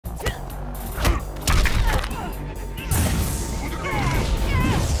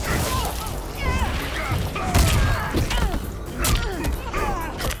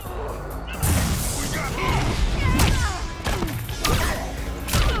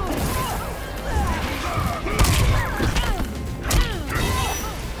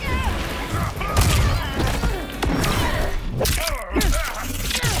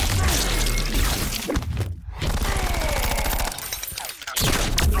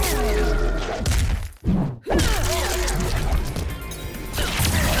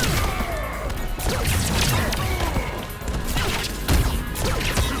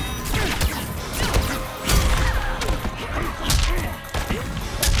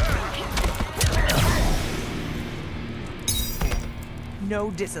no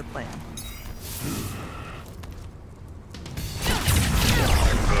discipline.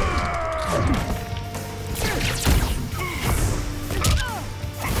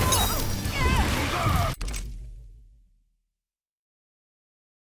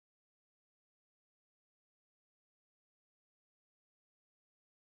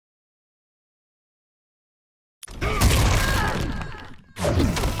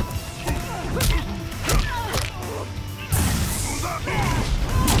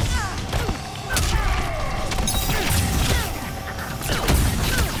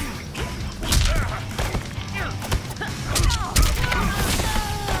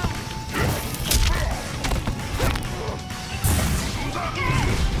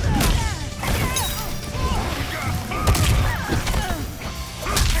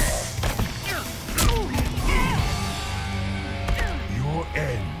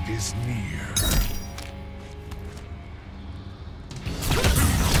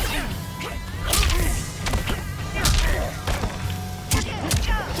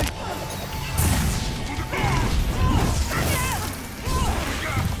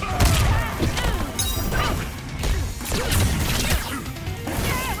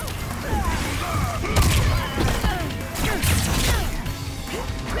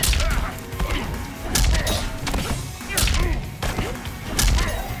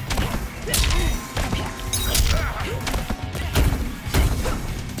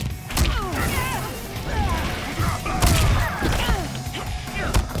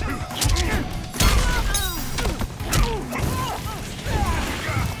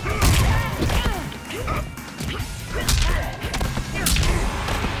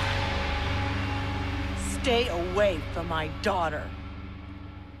 Stay away from my daughter.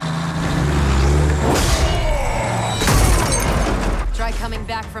 Try coming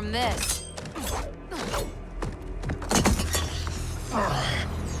back from this.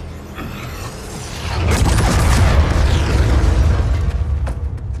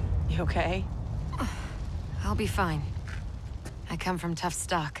 You okay? I'll be fine. I come from tough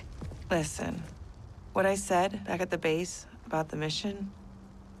stock. Listen, what I said back at the base about the mission,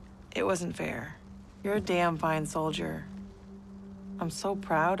 it wasn't fair. You're a damn fine soldier. I'm so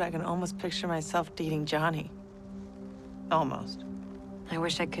proud I can almost picture myself dating Johnny. Almost. I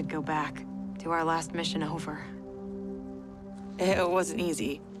wish I could go back. Do our last mission over. It wasn't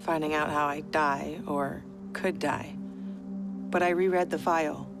easy finding out how I'd die, or could die. But I reread the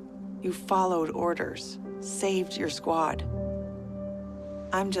file. You followed orders, saved your squad.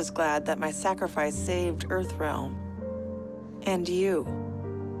 I'm just glad that my sacrifice saved Earthrealm. And you.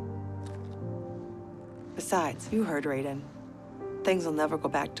 Besides, you heard Raiden. Things will never go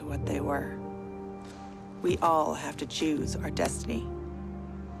back to what they were. We all have to choose our destiny.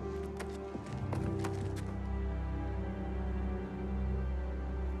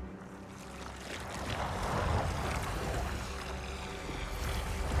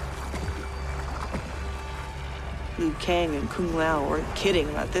 Liu Kang and Kung Lao weren't kidding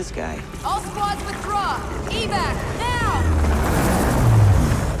about this guy. All squads withdraw! Evac, now!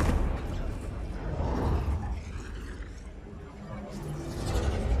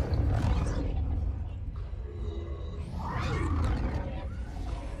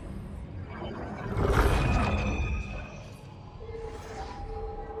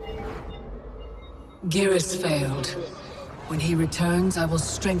 Geras failed. When he returns, I will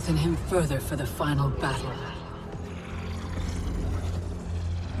strengthen him further for the final battle.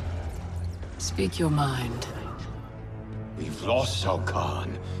 Speak your mind. We've lost Shao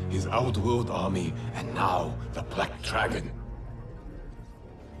Kahn, his outworld army, and now the Black Dragon.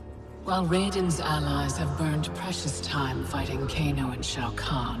 While Raiden's allies have burned precious time fighting Kano and Shao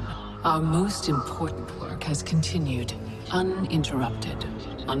Kahn, our most important work has continued, uninterrupted,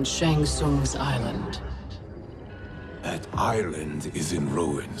 on Shang Tsung's island. That island is in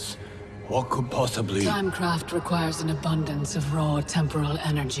ruins. What could possibly— Timecraft requires an abundance of raw temporal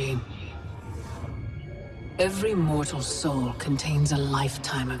energy. Every mortal soul contains a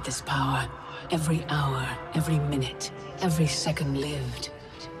lifetime of this power. Every hour, every minute, every second lived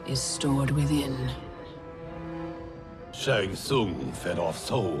is stored within. Shang Tsung fed off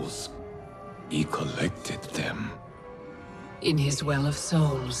souls. He collected them. In his well of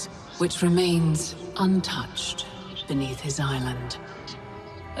souls, which remains untouched beneath his island.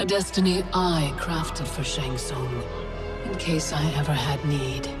 A destiny I crafted for Shang Tsung, in case I ever had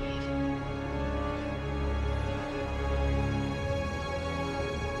need.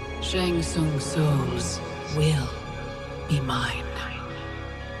 Shang Tsung's souls will be mine.